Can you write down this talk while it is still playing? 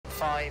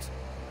5,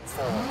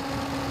 4,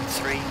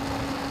 3,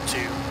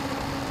 2,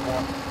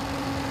 1,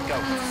 go.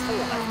 4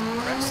 left,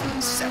 crest,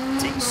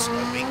 70,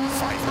 slowing,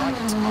 5 right,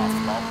 half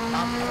long,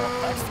 and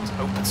 1 left,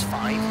 opens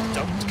 5,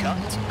 don't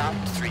cut, and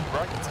 3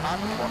 right,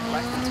 and 1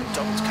 left,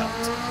 don't cut.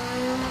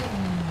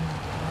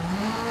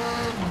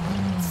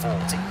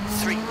 40,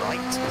 3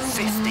 right,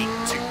 50,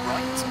 2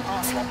 right,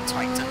 half long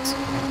tightens.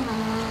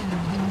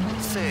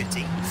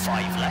 30,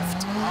 5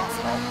 left, half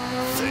long,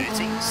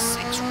 30,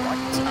 6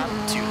 right,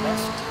 and 2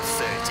 left,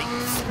 30,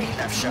 3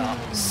 left sharp,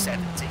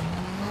 70.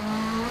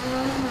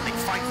 Then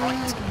 5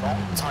 right,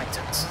 long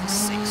tightens,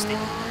 60.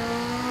 1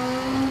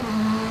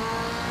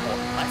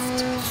 left,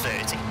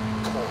 30,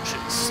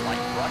 caution, slight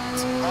right,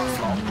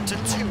 half long to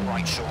 2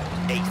 right short,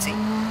 80.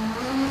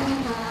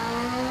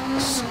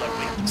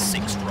 Slowly,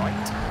 6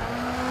 right,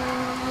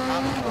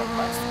 and 1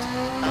 left,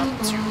 and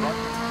 2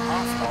 right,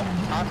 half long,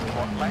 and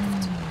 1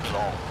 left,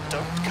 long,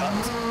 don't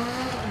cut.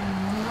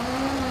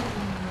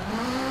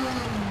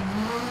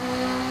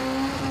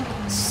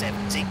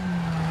 70,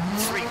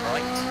 3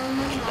 right,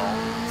 long,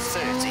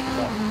 30,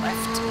 1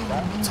 left,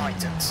 long,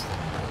 tightens.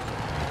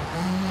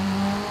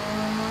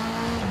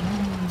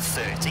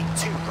 30,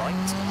 2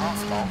 right,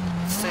 half long,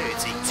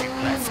 30, 2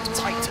 left,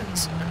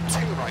 tightens, and 2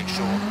 right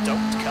short,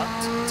 don't cut,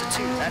 to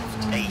 2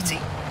 left, 80.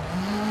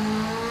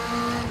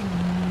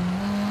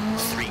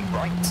 3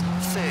 right,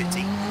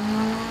 30,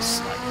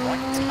 slight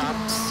right,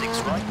 and 6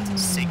 right,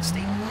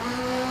 60.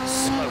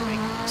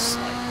 Slowing,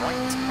 slight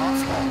right, half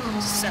long,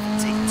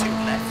 70, 2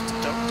 left,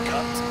 don't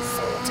cut,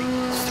 40,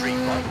 3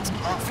 right,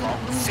 half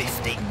long,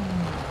 50.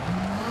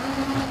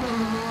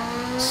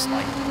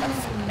 Slight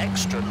left,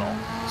 extra long,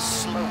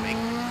 slowing.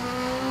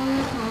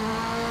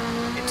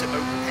 Into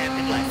open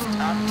hairpin left,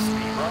 and 3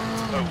 right,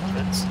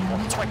 opens,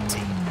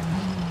 120.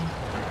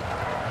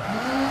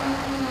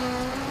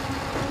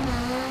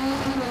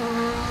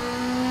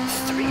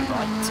 3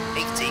 right,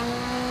 80,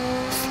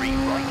 3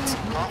 right,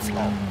 half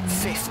long,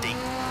 50,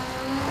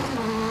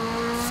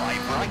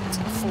 5 right,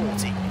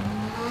 40,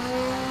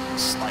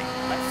 slight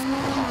left,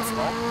 half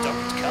long,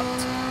 don't cut,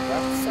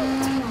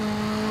 140,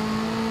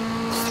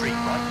 3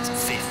 right,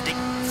 50,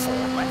 4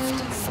 left,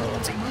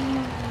 40,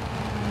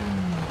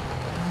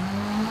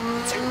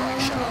 2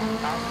 right sharp,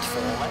 and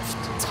 4 left,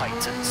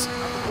 tightens,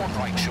 and 1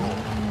 right short,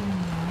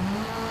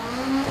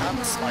 and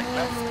slight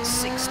left,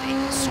 60,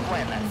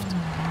 square left,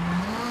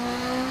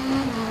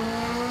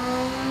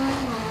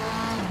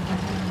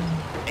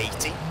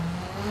 80,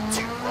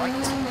 2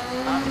 right,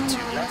 and 2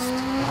 left,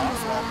 half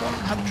long,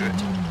 100.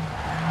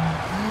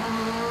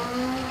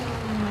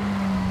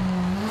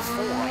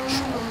 4 right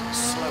short,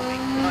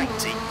 slowing,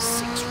 90,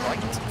 6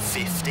 right,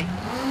 50,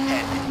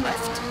 hairpin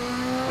left.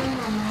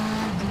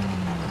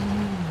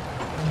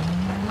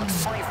 And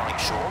 5 right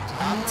short,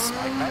 and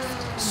side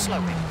left,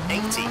 slowing,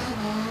 80.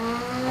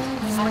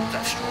 5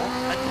 left short,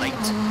 and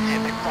late,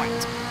 hairpin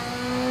right.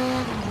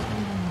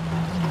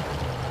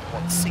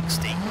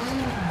 160.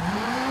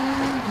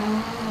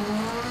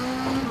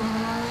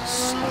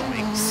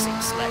 Slowing,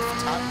 6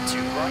 left and 2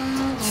 right,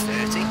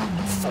 30,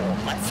 4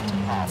 left,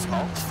 half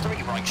long,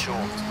 3 right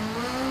short,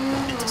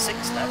 into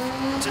 6 left,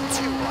 to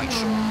 2 right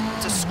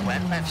short, to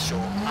square left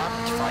short,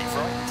 and 5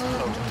 right,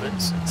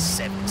 opens,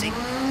 70.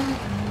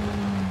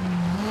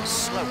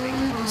 Slowing,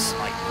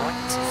 slight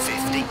right,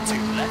 50, 2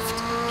 left,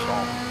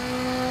 long,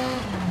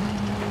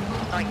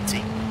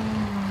 90.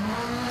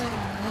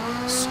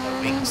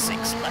 Slowing,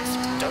 6 left,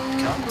 don't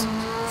cut,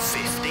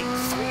 50,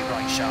 3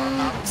 right sharp,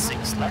 and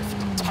 6 left,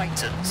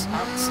 tightens,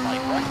 and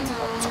slight right,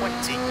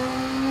 120.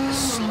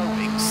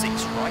 Slowing,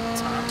 6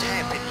 right, and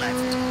hairpin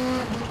left.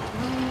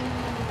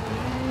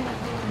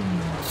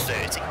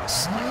 30,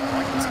 slight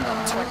right,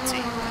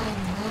 120.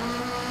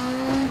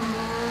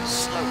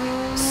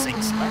 Slowing,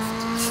 6 left,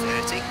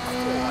 30,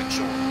 4 right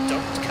short,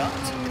 don't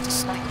cut, with a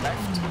slight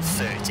left,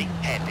 30,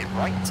 hairpin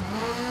right.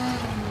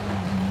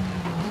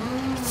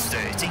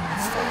 30,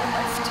 4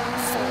 left,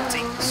 40,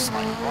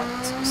 slight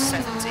right,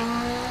 70,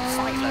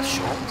 5 left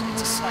short,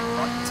 into slight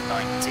right,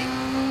 90,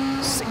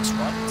 6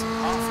 right,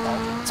 half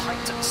long,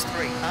 tightens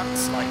 3, and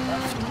slight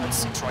left, and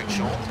 6 right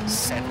short,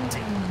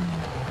 70.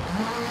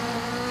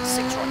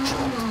 6 right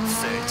short,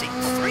 30,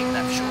 3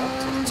 left short,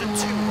 to 2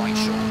 right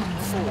short,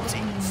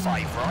 40,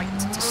 5 right,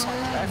 to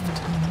slight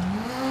left,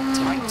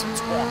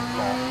 tightens 1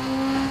 long,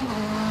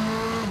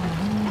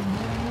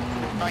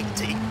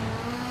 90.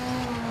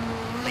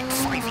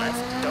 5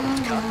 left, don't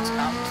cut,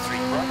 and 3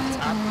 right,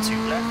 and 2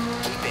 left,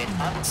 keep in,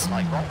 and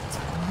slight right,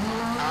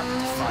 and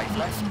 5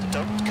 left,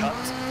 don't cut,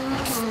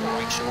 and 4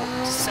 right short,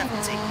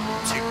 70,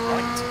 2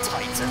 right,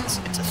 tightens,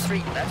 into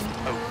 3 left,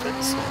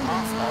 opens,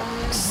 half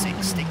long,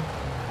 60,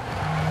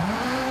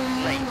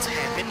 late,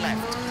 hairpin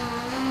left,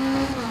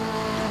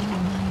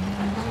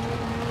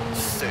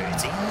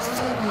 30,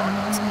 4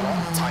 right,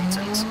 long,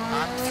 tightens,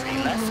 and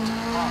 3 left,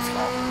 half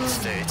long,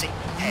 30,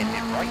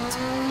 hairpin right,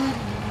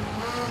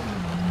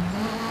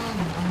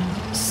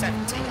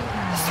 70, 3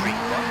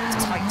 right,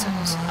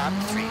 tightens, and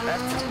 3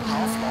 left,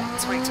 half long,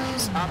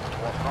 tightens, and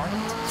 1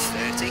 right,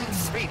 30,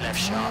 3 left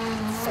sharp,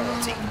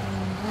 40,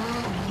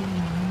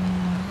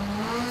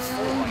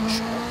 4 right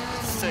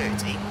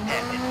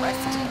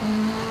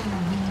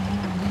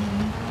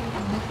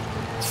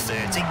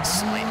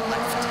slight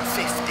left,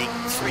 50,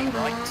 3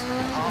 right,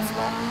 half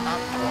long,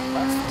 and 1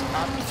 left,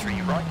 and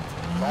 3 right,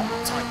 long,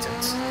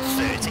 tightens,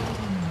 30.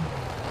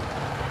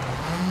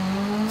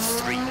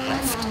 3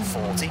 left,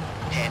 40,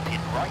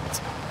 hairpin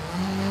right.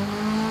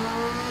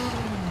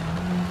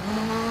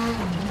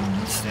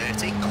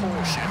 30,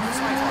 caution,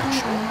 5 right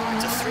short,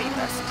 into 3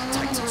 left,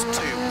 tightens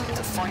 2,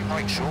 into 5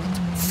 right short,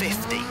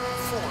 50,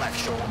 4 left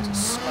short,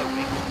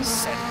 slowing,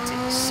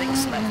 70,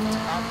 6 left,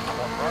 and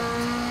 1 right,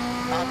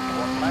 and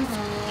 1 left,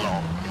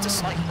 long, into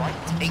slight right,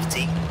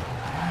 80.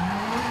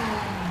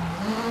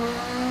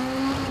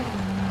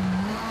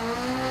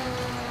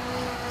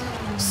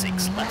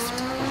 6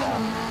 left,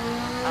 long,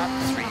 and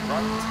 3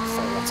 right,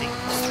 40,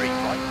 3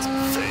 right,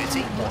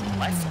 30, 1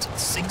 left,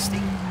 60.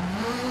 4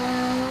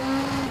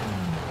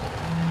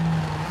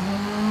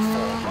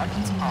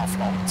 right, half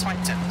long,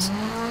 tightens.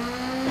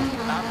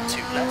 And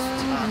 2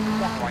 left, and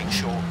 1 right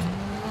short,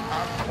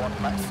 and 1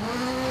 left.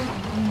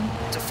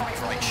 To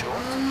 5 right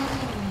short,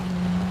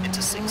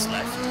 into 6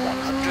 left,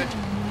 100.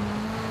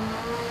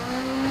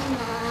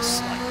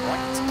 Slight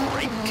right,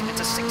 brake,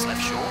 into 6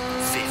 left short,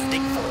 50,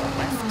 4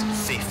 left,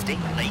 50,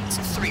 late,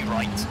 3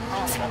 right,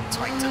 half long,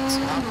 tightens,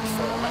 and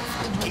 4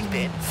 left, keep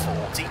in,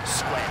 40,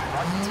 square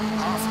right,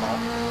 half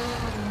long,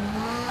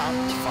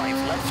 and 5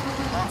 left,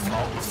 half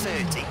long,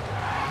 30.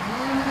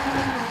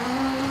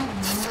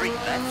 3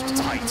 left,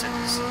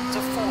 tightens,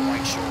 to 4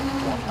 right short,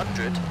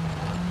 100.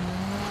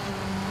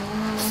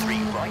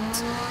 3 right,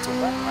 to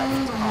 1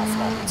 left, half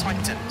long,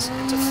 tightens,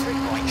 into 3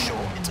 right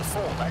short, into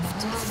 4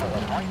 left, 4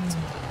 right,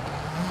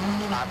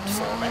 and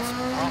 4 left,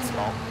 half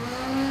long,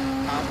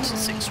 and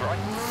 6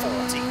 right,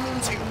 40,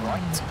 2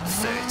 right,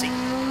 30,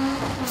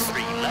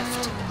 3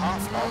 left,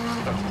 half long,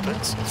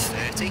 opens,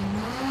 30,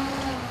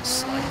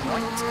 slight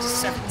right,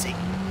 70,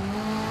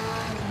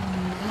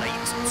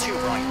 late, 2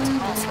 right,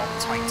 half long,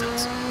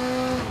 tightens,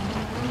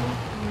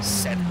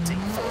 70,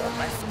 4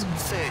 left,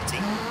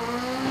 30,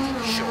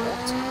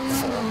 short,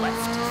 4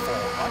 left, 4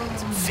 right,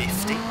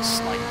 50,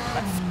 slight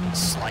left,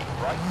 slight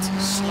right,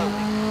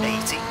 slowing,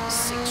 80,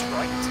 6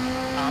 right,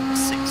 and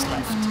 6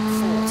 left,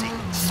 40,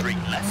 3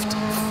 left,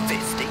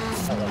 50,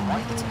 4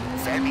 right,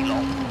 very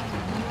long.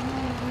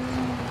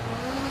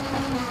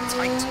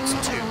 Tightens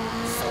 2,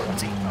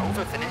 40,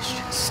 over finish,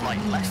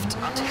 slight left,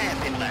 and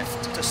hairpin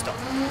left to stop.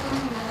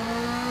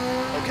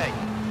 Okay,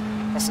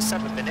 that's a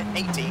 7 minute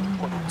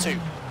 18.2.